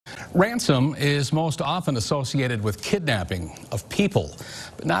Ransom is most often associated with kidnapping of people,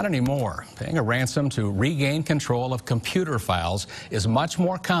 but not anymore. Paying a ransom to regain control of computer files is much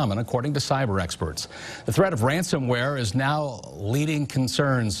more common, according to cyber experts. The threat of ransomware is now leading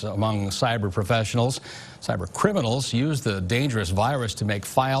concerns among cyber professionals. Cyber criminals use the dangerous virus to make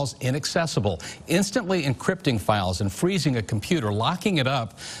files inaccessible, instantly encrypting files and freezing a computer, locking it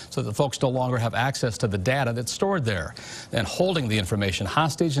up so that folks no longer have access to the data that's stored there, then holding the information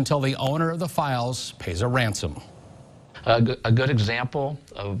hostage until the owner of the files pays a ransom. A good example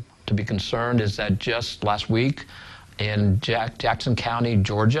to be concerned is that just last week in Jackson County,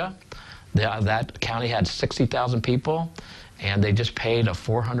 Georgia, that county had 60,000 people, and they just paid a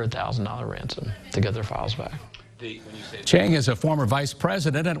 $400,000 ransom to get their files back. Chang is a former vice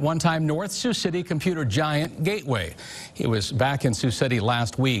president at one-time North Sioux City computer giant Gateway. He was back in Sioux City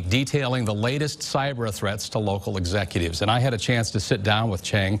last week detailing the latest cyber threats to local executives. And I had a chance to sit down with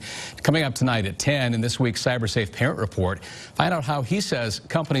Chang. Coming up tonight at 10 in this week's CyberSafe Parent Report, find out how he says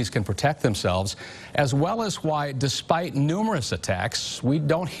companies can protect themselves, as well as why, despite numerous attacks, we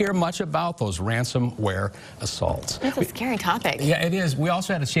don't hear much about those ransomware assaults. It's a scary topic. Yeah, it is. We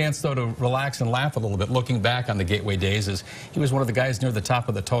also had a chance, though, to relax and laugh a little bit, looking back on the Gateway days, as he was one of the guys near the top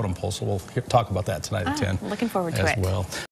of the totem pole. So we'll talk about that tonight at 10. Looking forward to it. As well.